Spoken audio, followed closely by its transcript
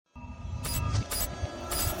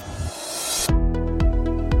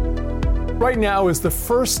Right now is the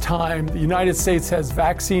first time the United States has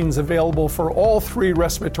vaccines available for all three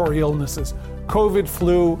respiratory illnesses, COVID,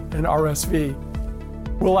 flu, and RSV.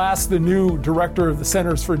 We'll ask the new director of the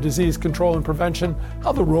Centers for Disease Control and Prevention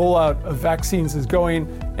how the rollout of vaccines is going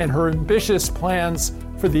and her ambitious plans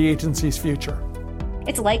for the agency's future.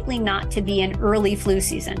 It's likely not to be an early flu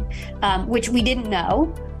season, which we didn't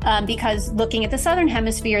know. Because looking at the Southern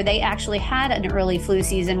Hemisphere, they actually had an early flu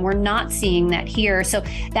season. We're not seeing that here. So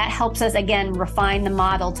that helps us, again, refine the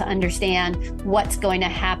model to understand what's going to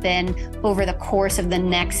happen over the course of the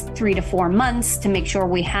next 3 to 4 months to make sure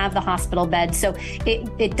we have the hospital beds. So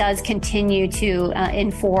it does continue to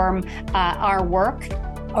inform our work.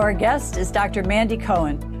 Our guest is Dr. Mandy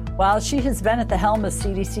Cohen. While she has been at the helm of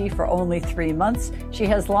CDC for only 3 months, she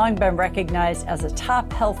has long been recognized as a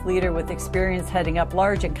top health leader with experience heading up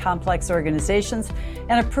large and complex organizations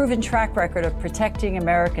and a proven track record of protecting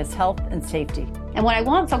America's health and safety. And what I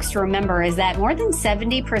want folks to remember is that more than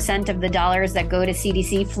 70% of the dollars that go to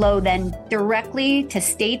CDC flow then directly to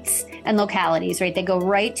states and localities, right? They go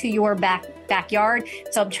right to your backyard.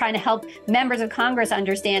 So I'm trying to help members of Congress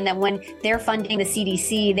understand that when they're funding the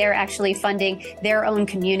CDC, they're actually funding their own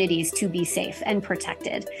communities to be safe and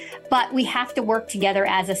protected. But we have to work together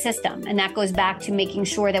as a system. And that goes back to making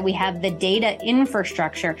sure that we have the data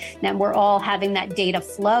infrastructure, that we're all having that data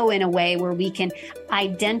flow in a way where we can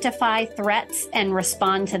identify threats and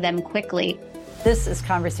respond to them quickly. This is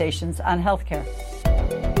Conversations on Healthcare.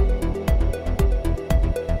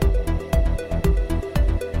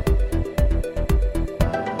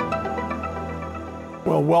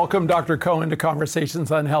 Well, welcome, Dr. Cohen, to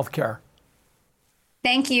Conversations on Healthcare.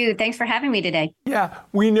 Thank you. Thanks for having me today. Yeah,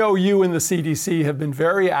 we know you and the CDC have been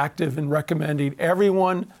very active in recommending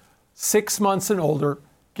everyone 6 months and older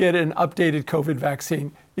get an updated COVID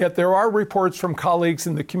vaccine. Yet there are reports from colleagues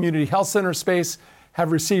in the community health center space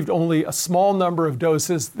have received only a small number of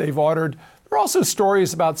doses they've ordered. There are also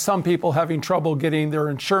stories about some people having trouble getting their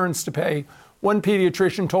insurance to pay. One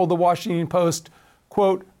pediatrician told the Washington Post,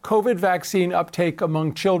 quote, COVID vaccine uptake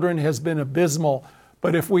among children has been abysmal,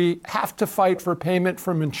 but if we have to fight for payment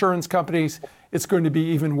from insurance companies, it's going to be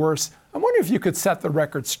even worse. I wonder if you could set the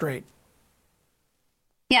record straight.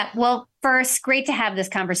 Yeah, well, first, great to have this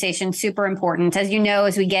conversation. Super important. As you know,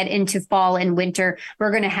 as we get into fall and winter, we're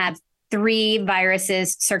going to have 3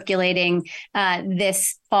 viruses circulating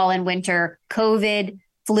this fall and winter: COVID,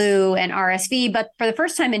 flu, and RSV. But for the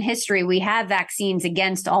first time in history, we have vaccines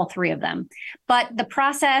against all 3 of them. But the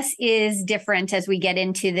process is different as we get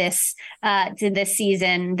into this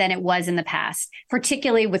season than it was in the past,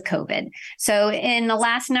 particularly with COVID. So in the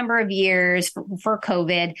last number of years for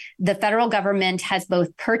COVID, the federal government has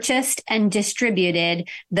both purchased and distributed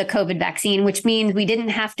the COVID vaccine, which means we didn't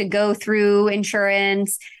have to go through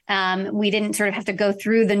insurance. We didn't sort of have to go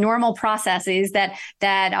through the normal processes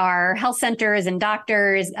that our health centers and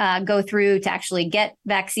doctors go through to actually get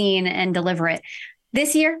vaccine and deliver it.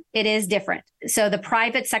 This year, it is different. So the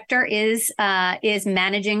private sector is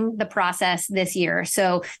managing the process this year.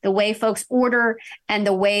 So the way folks order and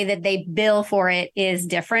the way that they bill for it is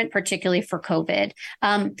different, particularly for COVID.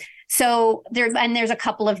 So there's a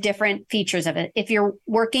couple of different features of it. If you're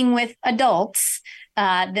working with adults,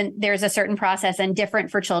 then there's a certain process, and different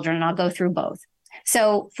for children. And I'll go through both.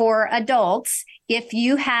 So for adults, if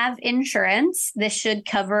you have insurance, this should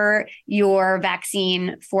cover your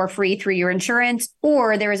vaccine for free through your insurance,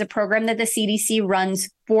 or there is a program that the CDC runs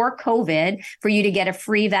for COVID for you to get a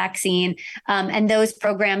free vaccine. And those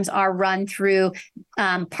programs are run through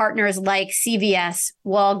partners like CVS,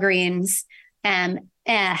 Walgreens, and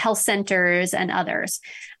health centers and others.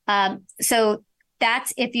 So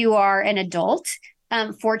that's if you are an adult.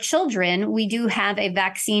 For children, we do have a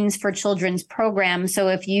Vaccines for Children's program. So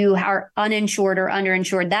if you are uninsured or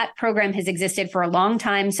underinsured, that program has existed for a long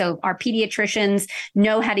time. So our pediatricians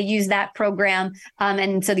know how to use that program.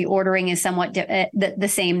 And so the ordering is somewhat the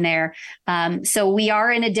same there. So we are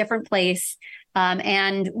in a different place.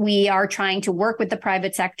 And we are trying to work with the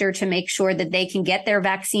private sector to make sure that they can get their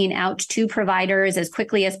vaccine out to providers as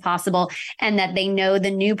quickly as possible, and that they know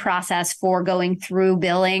the new process for going through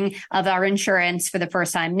billing of our insurance for the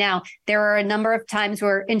first time. Now, there are a number of times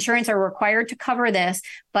where insurance are required to cover this,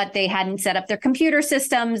 but they hadn't set up their computer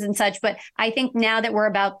systems and such. But I think now that we're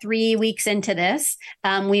about 3 weeks into this,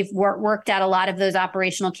 we've worked out a lot of those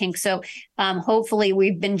operational kinks. So hopefully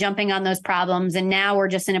we've been jumping on those problems, and now we're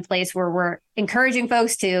just in a place where we're encouraging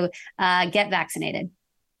folks to get vaccinated.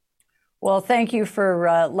 Well, thank you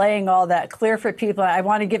for laying all that clear for people. I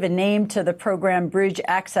want to give a name to the program, Bridge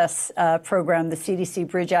Access Program, the CDC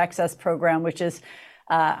Bridge Access Program, which is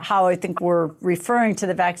how I think we're referring to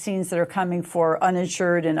the vaccines that are coming for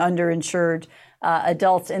uninsured and underinsured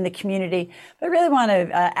adults in the community. But I really want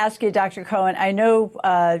to ask you, Dr. Cohen, I know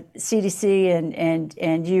CDC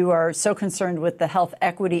and you are so concerned with the health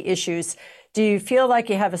equity issues. Do you feel like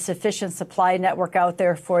you have a sufficient supply network out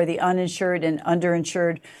there for the uninsured and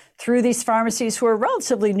underinsured through these pharmacies who are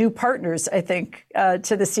relatively new partners, I think, to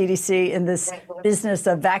the CDC in this business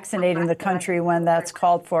of vaccinating the country when that's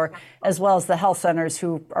called for, as well as the health centers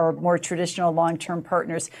who are more traditional long-term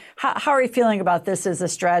partners? How are you feeling about this as a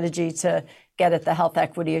strategy to get at the health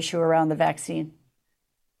equity issue around the vaccine?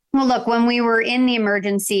 Well, look, when we were in the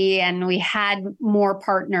emergency and we had more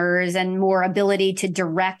partners and more ability to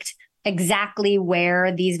direct exactly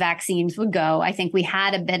where these vaccines would go, I think we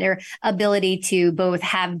had a better ability to both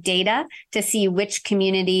have data to see which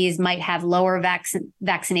communities might have lower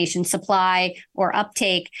vaccination supply or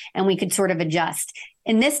uptake, and we could sort of adjust.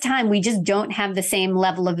 In this time, we just don't have the same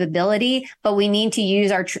level of ability, but we need to use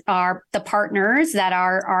the partners that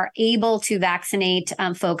are able to vaccinate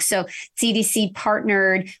folks. So CDC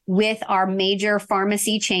partnered with our major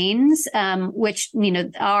pharmacy chains, which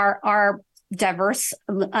are diverse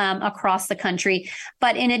across the country.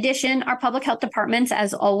 But in addition, our public health departments,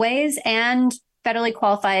 as always, and federally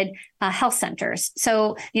qualified health centers.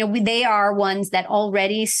 So, they are ones that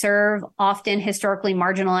already serve often historically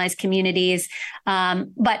marginalized communities.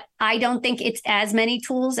 But I don't think it's as many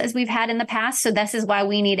tools as we've had in the past. So this is why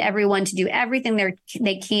we need everyone to do everything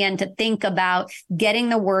they can to think about getting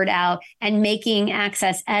the word out and making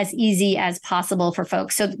access as easy as possible for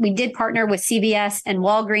folks. So we did partner with CVS and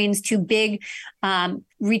Walgreens, two big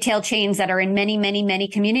retail chains that are in many, many, many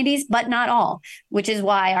communities, but not all, which is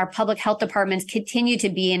why our public health departments continue to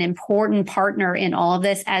be an important partner in all of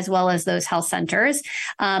this, as well as those health centers.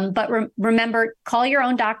 But remember, call your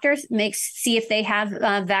own doctors, see if they have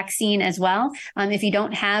vaccine as well. If you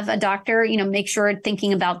don't have a doctor, make sure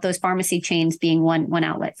thinking about those pharmacy chains being one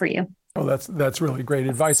outlet for you. Oh, that's really great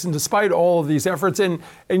advice. And despite all of these efforts, and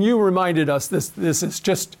you reminded us this is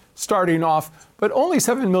just starting off, but only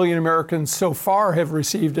 7 million Americans so far have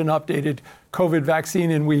received an updated COVID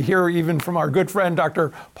vaccine. And we hear even from our good friend,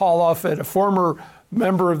 Dr. Paul Offit, a former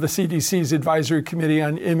member of the CDC's Advisory Committee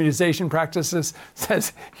on Immunization Practices,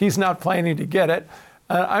 says he's not planning to get it.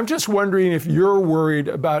 I'm just wondering if you're worried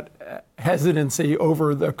about hesitancy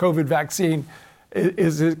over the COVID vaccine.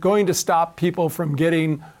 Is it going to stop people from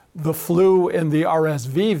getting the flu and the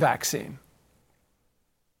RSV vaccine?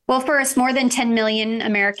 Well, first, more than 10 million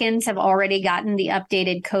Americans have already gotten the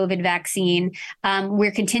updated COVID vaccine.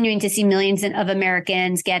 We're continuing to see millions of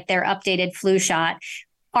Americans get their updated flu shot.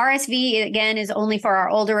 RSV, again, is only for our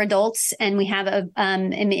older adults, and we have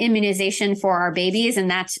an immunization for our babies,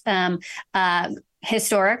 and that's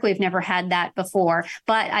historic. We've never had that before.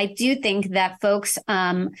 But I do think that folks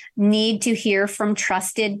need to hear from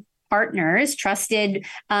trusted partners, trusted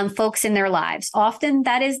folks in their lives. Often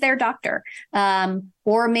that is their doctor,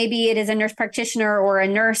 or maybe it is a nurse practitioner or a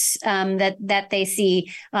nurse that they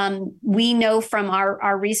see. We know from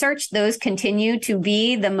our research, those continue to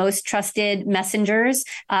be the most trusted messengers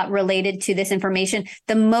related to this information.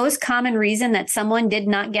 The most common reason that someone did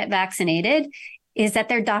not get vaccinated is that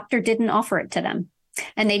their doctor didn't offer it to them,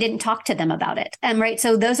 and they didn't talk to them about it. Right.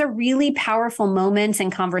 So those are really powerful moments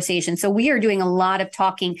and conversations. So we are doing a lot of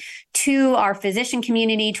talking to our physician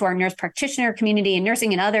community, to our nurse practitioner community and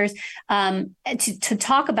nursing and others, to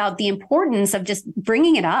talk about the importance of just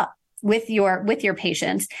bringing it up with your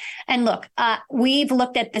patients. And look, we've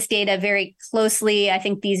looked at this data very closely. I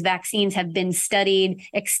think these vaccines have been studied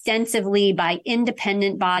extensively by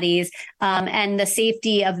independent bodies, and the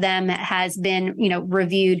safety of them has been,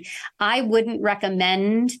 reviewed. I wouldn't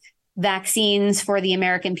recommend vaccines for the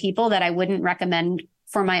American people that I wouldn't recommend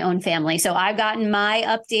for my own family. So I've gotten my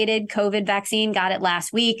updated COVID vaccine, got it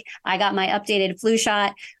last week. I got my updated flu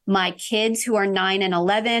shot. My kids who are 9 and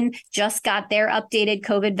 11 just got their updated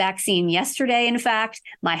COVID vaccine yesterday. In fact,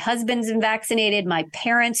 my husband's been vaccinated, my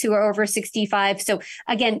parents who are over 65. So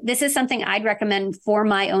again, this is something I'd recommend for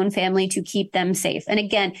my own family to keep them safe. And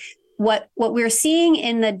again, what we're seeing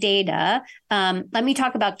in the data, let me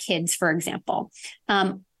talk about kids, for example.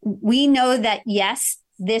 We know that, yes,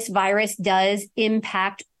 this virus does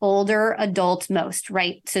impact older adults most,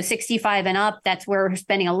 right? So 65 and up, that's where we're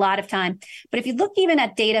spending a lot of time. But if you look even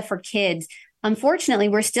at data for kids, unfortunately,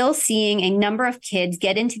 we're still seeing a number of kids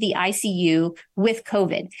get into the ICU with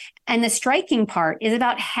COVID. And the striking part is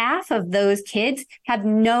about half of those kids have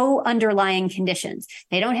no underlying conditions.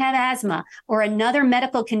 They don't have asthma or another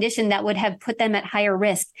medical condition that would have put them at higher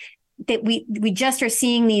risk. that we just are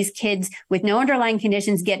seeing these kids with no underlying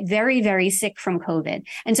conditions get very, very sick from COVID.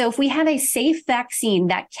 And so if we have a safe vaccine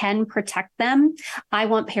that can protect them, I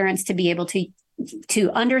want parents to be able to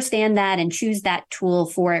understand that and choose that tool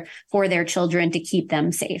for their children to keep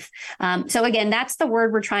them safe. So again, that's the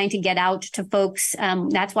word we're trying to get out to folks.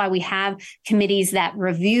 That's why we have committees that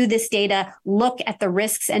review this data, look at the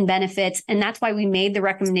risks and benefits. And that's why we made the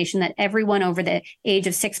recommendation that everyone over the age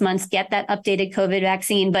of 6 months get that updated COVID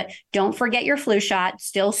vaccine. But don't forget your flu shot.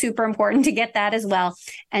 Still super important to get that as well.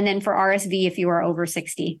 And then for RSV, if you are over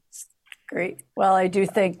 60. Great. Well, I do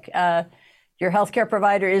think your healthcare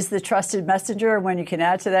provider is the trusted messenger. When you can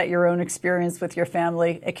add to that your own experience with your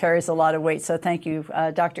family, it carries a lot of weight. So thank you,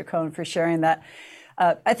 Dr. Cohen, for sharing that.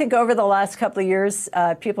 I think over the last couple of years,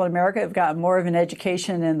 people in America have gotten more of an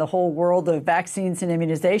education in the whole world of vaccines and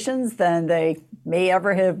immunizations than they may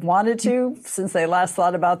ever have wanted to since they last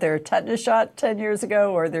thought about their tetanus shot 10 years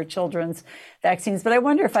ago or their children's vaccines. But I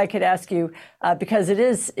wonder if I could ask you, because it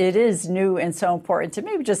is new and so important, to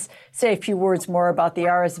maybe just say a few words more about the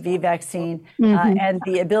RSV vaccine and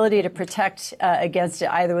the ability to protect against it,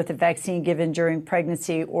 either with a vaccine given during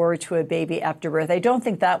pregnancy or to a baby after birth. I don't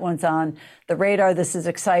think that one's on the radar. This is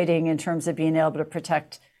exciting in terms of being able to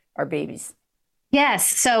protect our babies. Yes,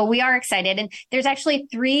 so we are excited. And there's actually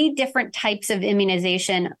 3 different types of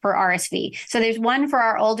immunization for RSV. So there's one for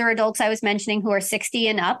our older adults I was mentioning who are 60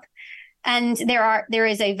 and up. And there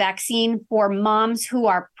is a vaccine for moms who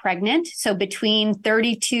are pregnant, so between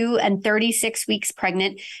 32 and 36 weeks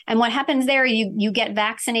pregnant. And what happens there, you get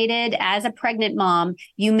vaccinated as a pregnant mom,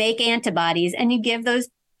 you make antibodies, and you give those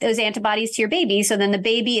antibodies to your baby. So then the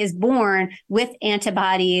baby is born with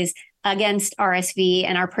antibodies against RSV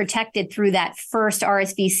and are protected through that first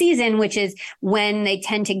RSV season, which is when they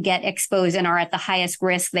tend to get exposed and are at the highest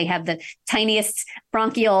risk. They have the tiniest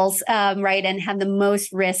bronchioles, right, and have the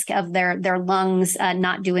most risk of their lungs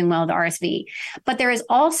not doing well with RSV. But there is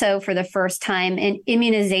also, for the first time, an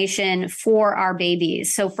immunization for our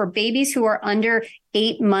babies. So for babies who are under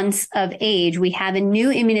 8 months of age, we have a new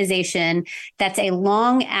immunization that's a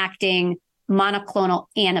long-acting monoclonal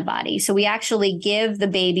antibody. So we actually give the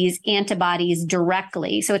babies antibodies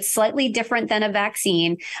directly. So it's slightly different than a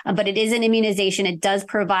vaccine, but it is an immunization. It does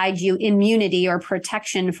provide you immunity or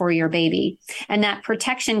protection for your baby. And that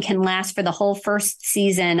protection can last for the whole first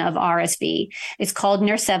season of RSV. It's called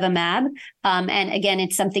nirsevimab. And again,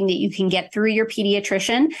 it's something that you can get through your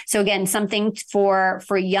pediatrician. So again, something for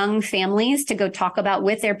young families to go talk about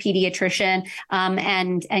with their pediatrician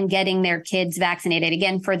and getting their kids vaccinated.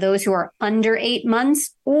 Again, for those who are under 8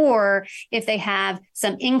 months, or if they have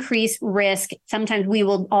some increased risk, sometimes we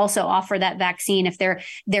will also offer that vaccine if they're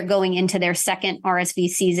going into their second RSV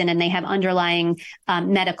season and they have underlying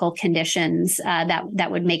medical conditions that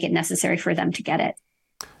would make it necessary for them to get it.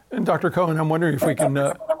 And Dr. Cohen, I'm wondering if we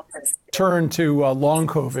can turn to long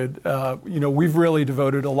COVID. We've really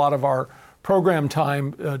devoted a lot of our program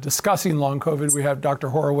time discussing long COVID. We have Dr.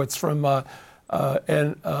 Horowitz from NYU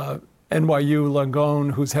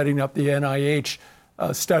Langone, who's heading up the NIH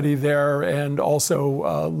study there, and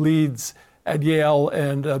also leads at Yale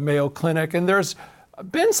and Mayo Clinic. And there's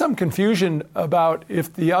been some confusion about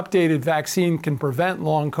if the updated vaccine can prevent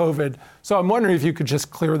long COVID. So I'm wondering if you could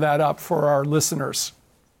just clear that up for our listeners.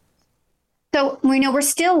 So we know we're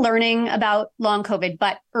still learning about long COVID,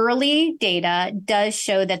 but early data does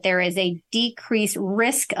show that there is a decreased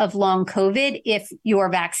risk of long COVID if you're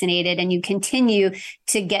vaccinated and you continue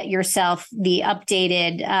to get yourself the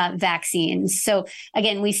updated vaccines. So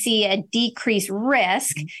again, we see a decreased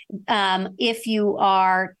risk if you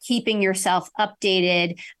are keeping yourself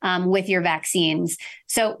updated with your vaccines.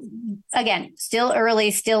 So again, still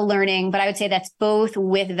early, still learning, but I would say that's both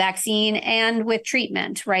with vaccine and with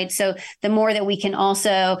treatment, right? So the more that we can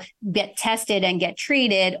also get tested and get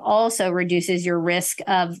treated also reduces your risk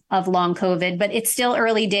of long COVID, but it's still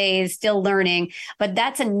early days, still learning. But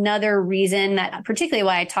that's another reason that particularly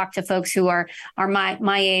why I talk to folks who are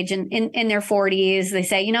my age and in their 40s, they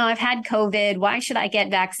say, I've had COVID. Why should I get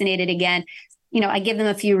vaccinated again? I give them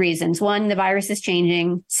a few reasons. One, the virus is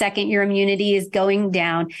changing. Second, your immunity is going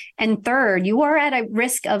down. And third, you are at a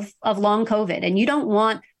risk of long COVID, and you don't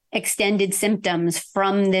want extended symptoms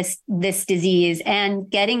from this disease. And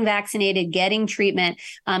getting vaccinated, getting treatment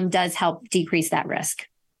does help decrease that risk.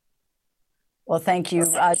 Well, thank you,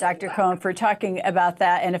 Dr. Cohen, for talking about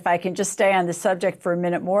that. And if I can just stay on the subject for a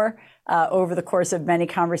minute more, over the course of many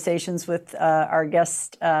conversations with our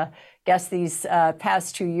guests these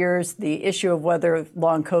past 2 years, the issue of whether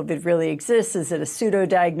long COVID really exists, is it a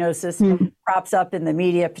pseudo-diagnosis, crops up in the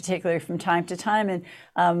media, particularly from time to time. And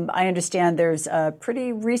I understand there's a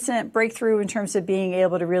pretty recent breakthrough in terms of being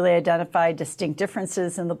able to really identify distinct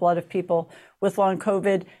differences in the blood of people with long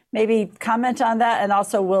COVID. Maybe comment on that. And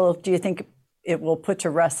also, do you think it will put to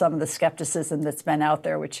rest some of the skepticism that's been out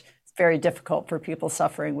there, which is very difficult for people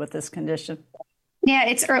suffering with this condition?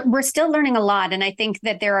 Yeah, we're still learning a lot. And I think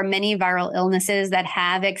that there are many viral illnesses that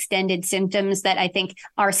have extended symptoms that I think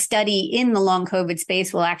our study in the long COVID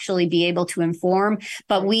space will actually be able to inform.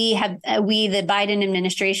 But the Biden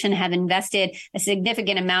administration, have invested a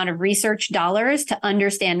significant amount of research dollars to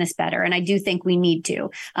understand this better. And I do think we need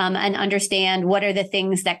to and understand what are the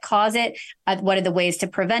things that cause it, what are the ways to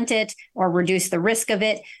prevent it or reduce the risk of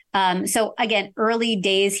it. So again, early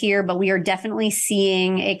days here, but we are definitely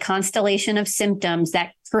seeing a constellation of symptoms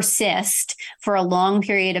that persist for a long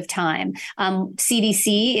period of time.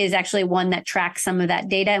 CDC is actually one that tracks some of that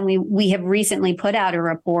data. And we have recently put out a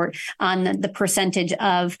report on the percentage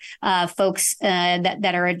of folks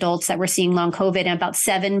that are adults that we're seeing long COVID, and about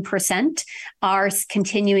 7% are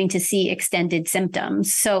continuing to see extended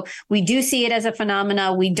symptoms. So we do see it as a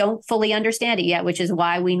phenomena. We don't fully understand it yet, which is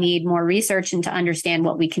why we need more research and to understand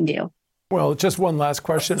what we can do. Well, just one last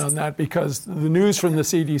question on that, because the news from the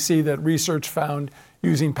CDC that research found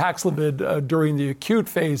using Paxlovid during the acute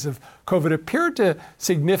phase of COVID appeared to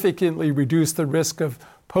significantly reduce the risk of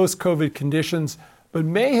post-COVID conditions, but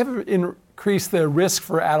may have increased the risk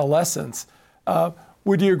for adolescents.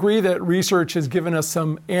 Would you agree that research has given us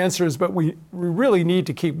some answers, but we really need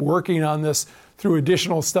to keep working on this through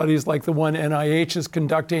additional studies like the one NIH is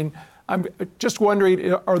conducting? I'm just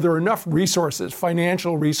wondering, are there enough resources,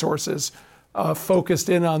 financial resources, focused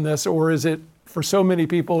in on this, or is it for so many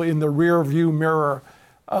people in the rear view mirror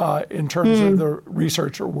in terms of the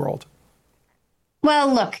researcher world?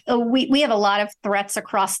 Well, look, we have a lot of threats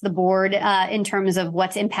across the board in terms of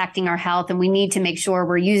what's impacting our health, and we need to make sure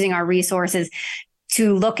we're using our resources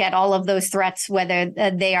to look at all of those threats, whether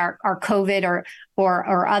they are COVID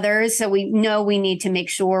or others. So we know we need to make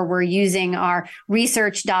sure we're using our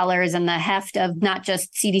research dollars and the heft of not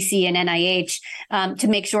just CDC and NIH to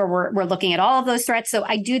make sure we're looking at all of those threats. So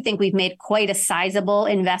I do think we've made quite a sizable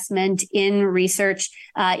investment in research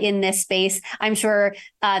in this space. I'm sure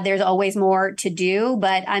there's always more to do,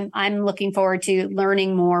 but I'm looking forward to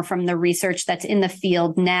learning more from the research that's in the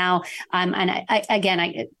field now. And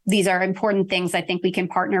these are important things I think we can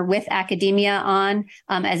partner with academia on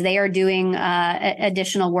as they are doing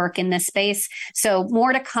additional work in this space. So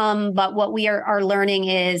more to come, but what we are learning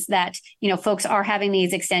is that, folks are having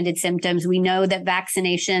these extended symptoms. We know that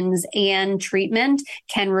vaccinations and treatment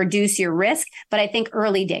can reduce your risk, but I think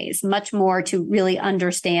early days, much more to really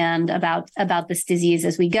understand about this disease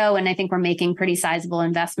as we go. And I think we're making pretty sizable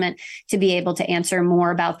investment to be able to answer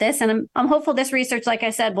more about this. And I'm hopeful this research, like I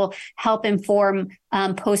said, will help inform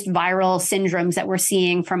post-viral syndromes that we're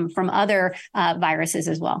seeing from other viruses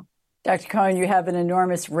as well. Dr. Cohen, you have an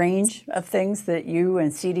enormous range of things that you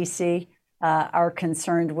and CDC are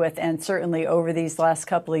concerned with. And certainly over these last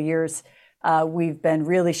couple of years, we've been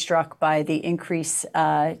really struck by the increase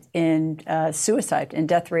in suicide and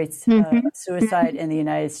death rates, suicide in the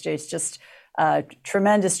United States. Just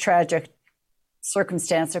tremendous, tragic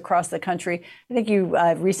circumstance across the country. I think you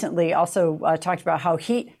recently also talked about how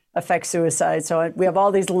heat affects suicide. So we have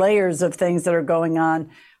all these layers of things that are going on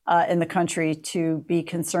in the country to be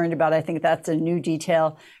concerned about. I think that's a new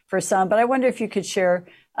detail for some. But I wonder if you could share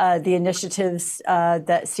the initiatives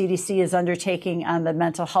that CDC is undertaking on the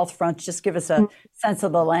mental health front. Just give us a sense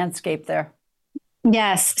of the landscape there.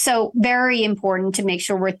 Yes. So very important to make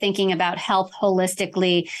sure we're thinking about health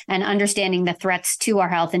holistically and understanding the threats to our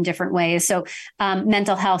health in different ways. So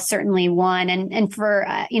mental health, certainly one. And for,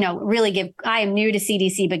 really I am new to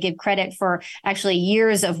CDC, but give credit for actually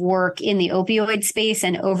years of work in the opioid space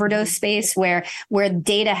and overdose space where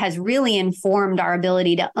data has really informed our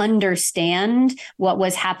ability to understand what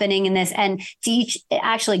was happening in this and to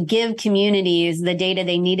actually give communities the data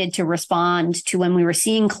they needed to respond to when we were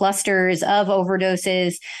seeing clusters of overdose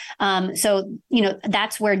doses. So,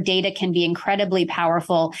 that's where data can be incredibly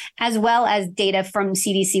powerful, as well as data from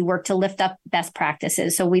CDC work to lift up best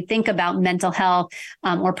practices. So we think about mental health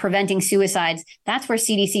or preventing suicides. That's where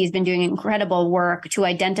CDC has been doing incredible work to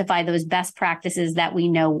identify those best practices that we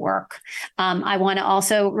know work. I want to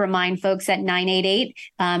also remind folks that 988,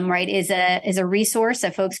 is a resource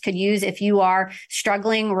that folks could use if you are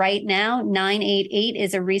struggling right now. 988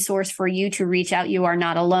 is a resource for you to reach out. You are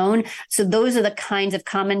not alone. So those are the kinds of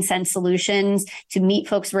common sense solutions to meet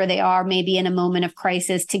folks where they are, maybe in a moment of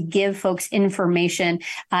crisis, to give folks information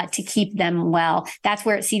to keep them well. That's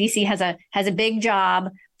where CDC has a big job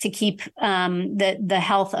to keep the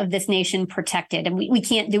health of this nation protected. And we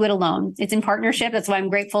can't do it alone. It's in partnership. That's why I'm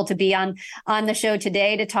grateful to be on the show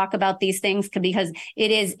today to talk about these things, because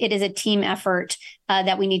it is a team effort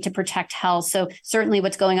that we need to protect health. So certainly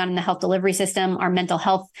what's going on in the health delivery system, our mental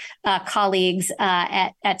health colleagues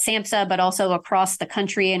at SAMHSA, but also across the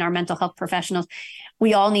country, and our mental health professionals,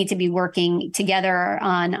 we all need to be working together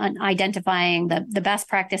on identifying the best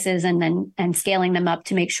practices and scaling them up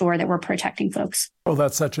to make sure that we're protecting folks. Well,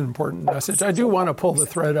 that's such an important message. I do want to pull the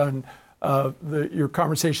thread on your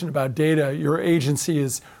conversation about data. Your agency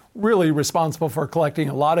is really responsible for collecting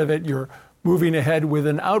a lot of it. You're moving ahead with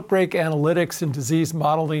an outbreak analytics and disease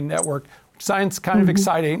modeling network, which sounds kind of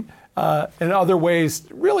exciting, and other ways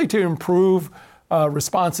really to improve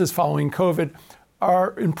responses following COVID.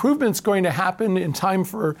 Are improvements going to happen in time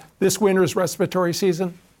for this winter's respiratory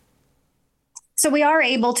season? So we are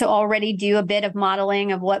able to already do a bit of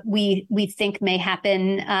modeling of what we think may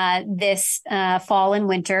happen this fall and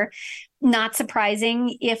winter. Not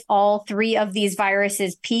surprising, if all three of these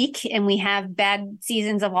viruses peak and we have bad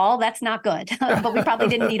seasons of all, that's not good. But we probably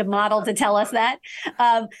didn't need a model to tell us that.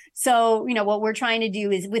 So, what we're trying to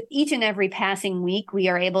do is, with each and every passing week, we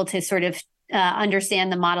are able to sort of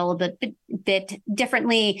understand the model a bit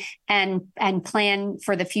differently and plan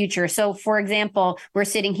for the future. So, for example, we're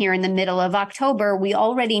sitting here in the middle of October. We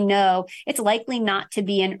already know it's likely not to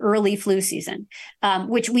be an early flu season,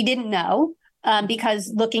 which we didn't know.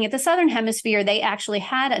 Because looking at the Southern Hemisphere, they actually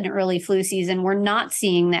had an early flu season. We're not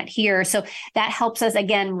seeing that here. So that helps us,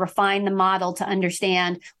 again, refine the model to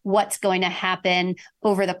understand what's going to happen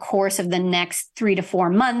over the course of the next 3 to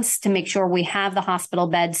 4 months to make sure we have the hospital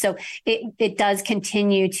beds. So it does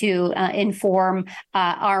continue to inform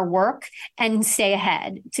our work and stay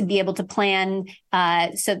ahead to be able to plan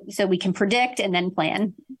so we can predict and then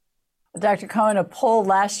plan. Dr. Cohen, a poll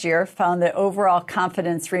last year found that overall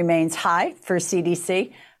confidence remains high for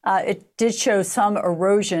CDC. It did show some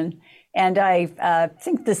erosion. And I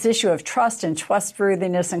think this issue of trust and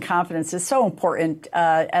trustworthiness and confidence is so important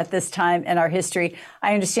at this time in our history.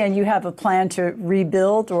 I understand you have a plan to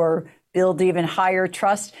rebuild or build even higher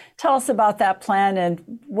trust. Tell us about that plan,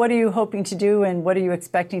 and what are you hoping to do, and what are you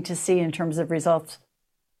expecting to see in terms of results?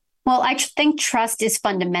 Well, I think trust is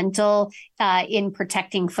fundamental in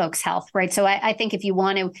protecting folks' health, right? So I think if you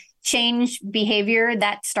want to change behavior,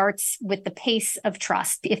 that starts with the pace of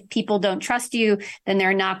trust. If people don't trust you, then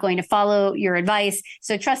they're not going to follow your advice.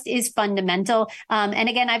 So trust is fundamental. And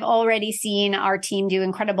again, I've already seen our team do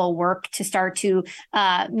incredible work to start to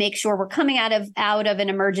make sure we're coming out of an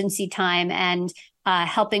emergency time and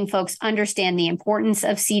helping folks understand the importance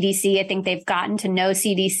of CDC. I think they've gotten to know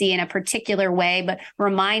CDC in a particular way, but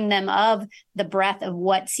remind them of the breadth of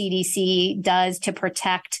what CDC does to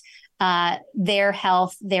protect their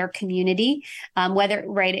health, their community, whether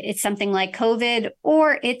it's something like COVID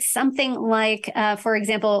or it's something like, for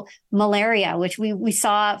example, malaria, which we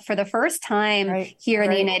saw for the first time here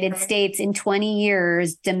in the United States in 20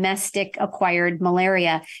 years, domestic acquired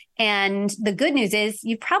malaria. And the good news is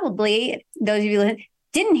you probably, those of you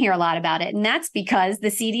didn't hear a lot about it. And that's because the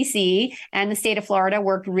CDC and the state of Florida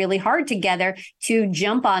worked really hard together to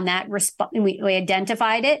jump on that. We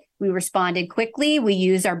identified it. We responded quickly. We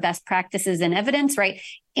used our best practices and evidence, right?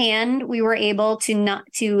 And we were able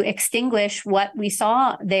to extinguish what we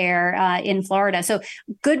saw there in Florida. So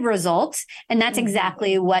good results. And that's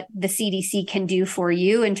exactly what the CDC can do for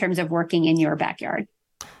you in terms of working in your backyard.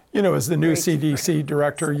 As the new CDC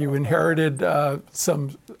director, you inherited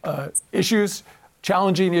some issues,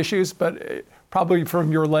 challenging issues, but probably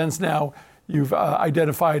from your lens now, you've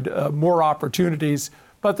identified more opportunities.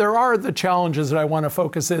 But there are the challenges that I want to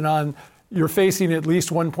focus in on. You're facing at least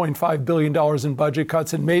 $1.5 billion in budget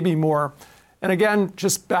cuts and maybe more. And again,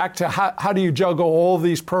 just back to how do you juggle all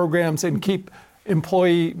these programs and keep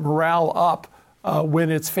employee morale up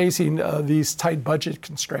when it's facing these tight budget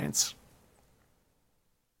constraints?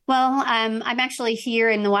 Well, I'm actually here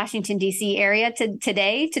in the Washington, D.C. area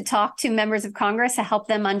today to talk to members of Congress to help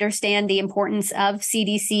them understand the importance of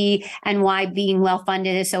CDC and why being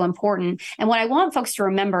well-funded is so important. And what I want folks to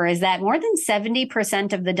remember is that more than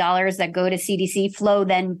 70% of the dollars that go to CDC flow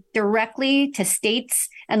then directly to states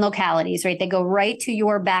and localities, right? They go right to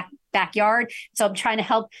your backyard. So I'm trying to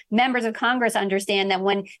help members of Congress understand that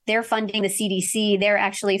when they're funding the CDC, they're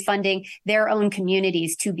actually funding their own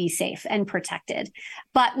communities to be safe and protected.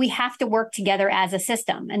 But we have to work together as a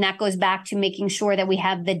system. And that goes back to making sure that we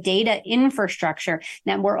have the data infrastructure,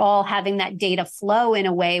 that we're all having that data flow in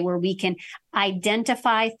a way where we can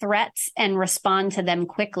identify threats and respond to them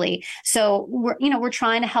quickly. So we're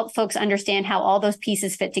trying to help folks understand how all those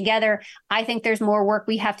pieces fit together. I think there's more work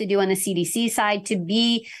we have to do on the CDC side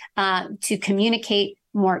to communicate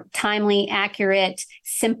more timely, accurate,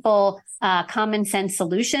 simple, common sense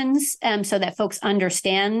solutions so that folks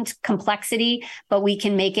understand complexity, but we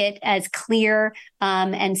can make it as clear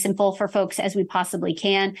and simple for folks as we possibly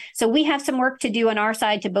can. So we have some work to do on our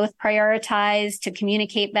side to both prioritize, to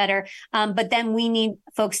communicate better, but then we need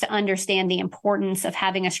folks to understand the importance of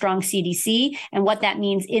having a strong CDC and what that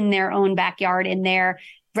means in their own backyard, in their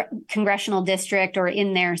congressional district or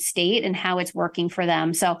in their state, and how it's working for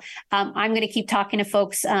them. So I'm going to keep talking to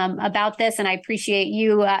folks about this, and I appreciate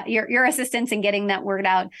your assistance in getting that word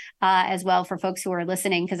out as well for folks who are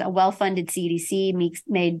listening, because a well-funded CDC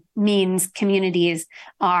means communities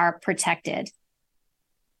are protected.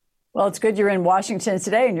 Well, it's good you're in Washington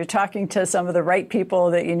today and you're talking to some of the right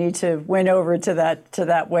people that you need to win over to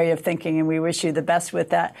that way of thinking, and we wish you the best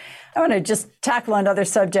with that. I want to just tackle another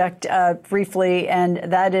subject briefly, and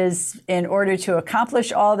that is, in order to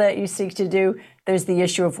accomplish all that you seek to do, there's the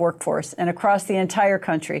issue of workforce. And across the entire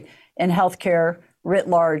country, in healthcare writ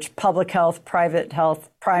large, public health, private health,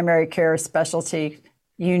 primary care, specialty,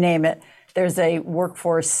 you name it, there's a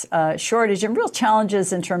workforce shortage and real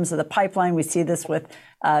challenges in terms of the pipeline. We see this with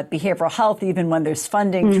behavioral health, even when there's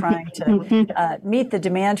funding trying to meet the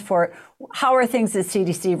demand for it. How are things at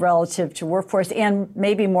CDC relative to workforce, and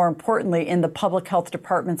maybe more importantly, in the public health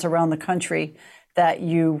departments around the country that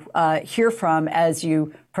you hear from as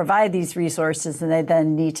you provide these resources and they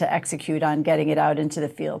then need to execute on getting it out into the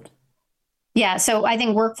field? Yeah, so I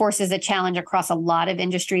think workforce is a challenge across a lot of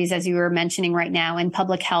industries, as you were mentioning right now, and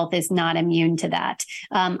public health is not immune to that.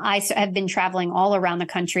 I have been traveling all around the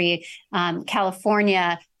country,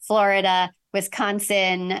 California, Florida,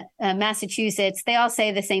 Wisconsin, Massachusetts. They all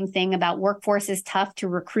say the same thing about workforce is tough to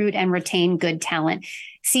recruit and retain good talent.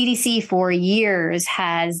 CDC for years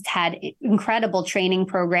has had incredible training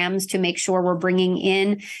programs to make sure we're bringing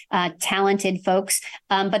in talented folks.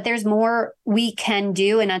 But there's more we can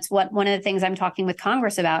do. And that's one of the things I'm talking with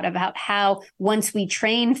Congress about how once we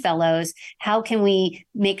train fellows, how can we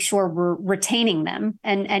make sure we're retaining them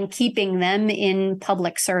and keeping them in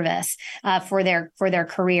public service for their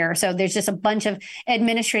career. So there's just a bunch of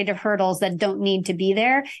administrative hurdles that don't need to be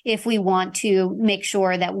there if we want to make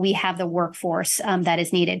sure that we have the workforce that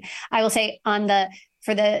is needed. I will say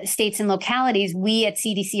for the states and localities, we at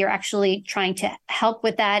CDC are actually trying to help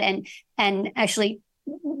with that and actually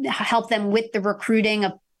help them with the recruiting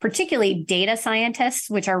of particularly data scientists,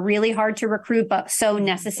 which are really hard to recruit, but so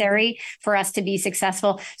necessary for us to be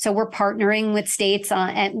successful. So we're partnering with states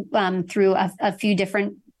through a few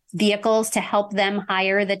different vehicles to help them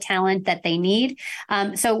hire the talent that they need.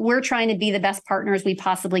 So we're trying to be the best partners we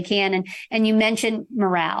possibly can. And you mentioned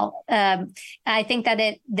morale. I think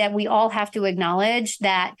that we all have to acknowledge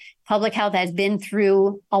that public health has been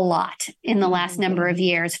through a lot in the last number of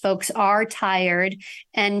years. Folks are tired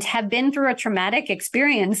and have been through a traumatic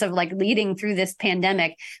experience of leading through this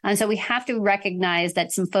pandemic. And so we have to recognize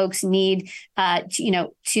that some folks need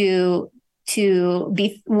to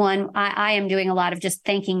be one. I am doing a lot of just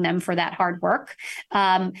thanking them for that hard work,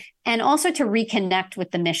 and also to reconnect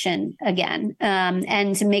with the mission again,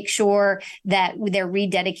 and to make sure that they're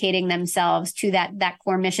rededicating themselves to that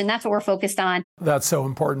core mission. That's what we're focused on. That's so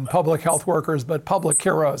important. Public health workers, but public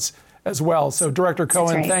heroes as well. So Director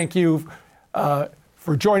Cohen, right. Thank you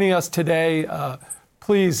for joining us today.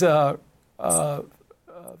 Please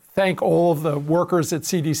thank all of the workers at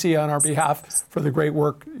CDC on our behalf for the great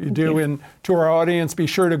work you do. And to our audience, be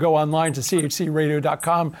sure to go online to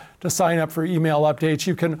chcradio.com to sign up for email updates.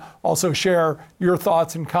 You can also share your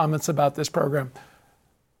thoughts and comments about this program.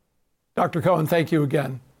 Dr. Cohen, thank you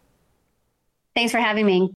again. Thanks for having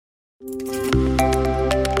me.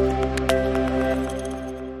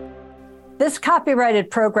 This copyrighted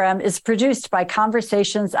program is produced by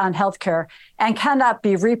Conversations on Healthcare and cannot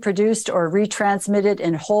be reproduced or retransmitted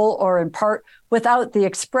in whole or in part without the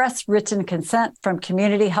express written consent from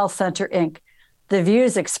Community Health Center, Inc. The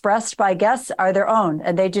views expressed by guests are their own,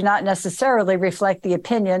 and they do not necessarily reflect the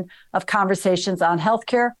opinion of Conversations on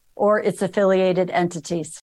Healthcare or its affiliated entities.